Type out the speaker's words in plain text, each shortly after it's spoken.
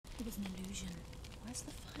an illusion. Where's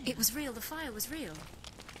the fire? It was real. The fire was real.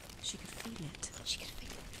 She could feel it. She could feel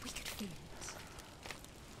it. We could feel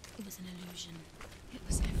it. It was an illusion. It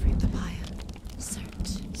was everywhere. The fire.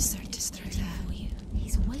 Cert is through there. For you.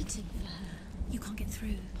 He's waiting for her. You can't get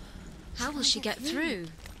through. How will she get through?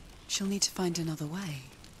 She'll need to find another way.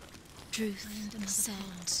 Truth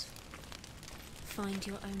Said. Find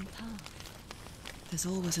your own path. There's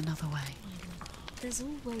always another way. There's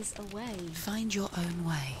always a way. Find your own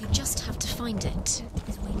way. You just have to find it.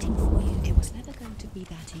 He's waiting for you. It was never going to be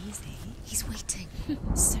that easy. He's waiting.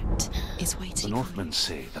 Cert is waiting. The Northmen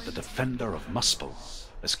say that the defender of Muspel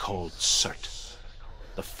is called Cert,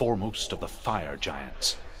 the foremost of the fire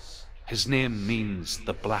giants. His name means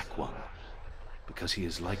the Black One, because he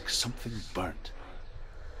is like something burnt.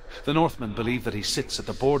 The Northmen believe that he sits at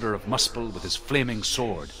the border of Muspel with his flaming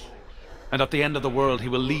sword, and at the end of the world he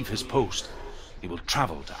will leave his post. He will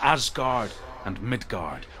travel to Asgard and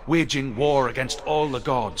Midgard, waging war against all the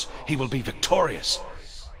gods. He will be victorious,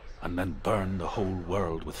 and then burn the whole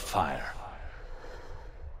world with fire.